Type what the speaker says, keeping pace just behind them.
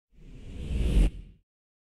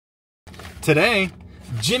Today,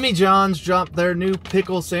 Jimmy John's dropped their new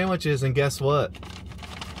pickle sandwiches, and guess what?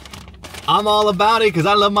 I'm all about it because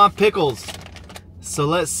I love my pickles. So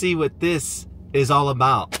let's see what this is all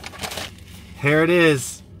about. Here it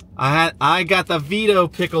is. I got the Vito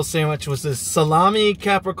pickle sandwich, which is salami,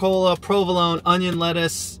 capocollo, provolone, onion,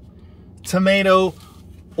 lettuce, tomato,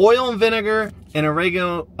 oil and vinegar, and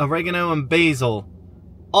oregano and basil.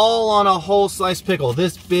 All on a whole sliced pickle.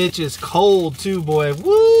 This bitch is cold too, boy.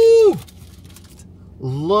 Woo!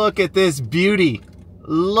 Look at this beauty.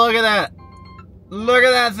 Look at that. Look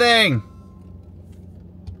at that thing.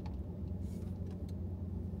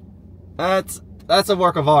 That's a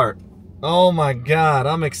work of art. Oh my God,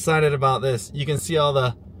 I'm excited about this. You can see all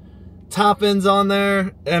the toppings on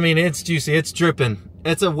there. I mean, it's juicy, it's dripping.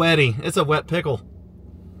 It's a wetty, it's a wet pickle.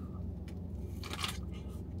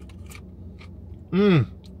 It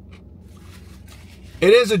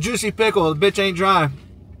is a juicy pickle, the bitch ain't dry.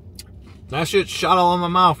 That shit shot all in my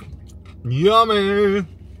mouth. Yummy.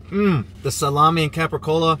 The salami and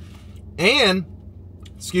capocollo and,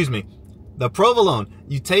 excuse me, the provolone.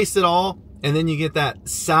 You taste it all, and then you get that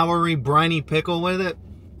soury, briny pickle with it.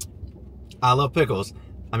 I love pickles.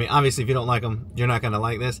 I mean, obviously, if you don't like them, you're not going to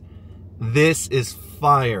like this. This is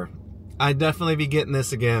fire. I'd definitely be getting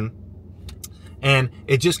this again. And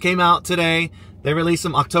it just came out today. They released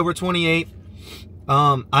them October 28th.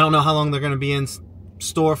 I don't know how long they're going to be in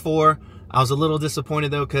store for. I was a little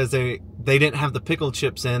disappointed, though, because they didn't have the pickle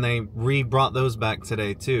chips in. They re-brought those back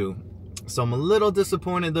today, too. So I'm a little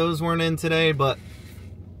disappointed those weren't in today, but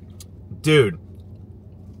dude,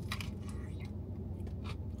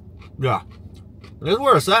 yeah, it's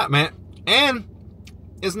where it's at, man. And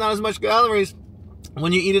it's not as much calories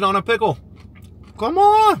when you eat it on a pickle. Come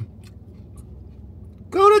on,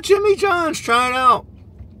 go to Jimmy John's, try it out.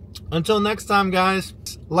 Until next time, guys,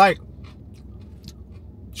 like,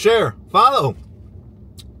 share, follow.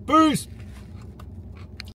 Peace.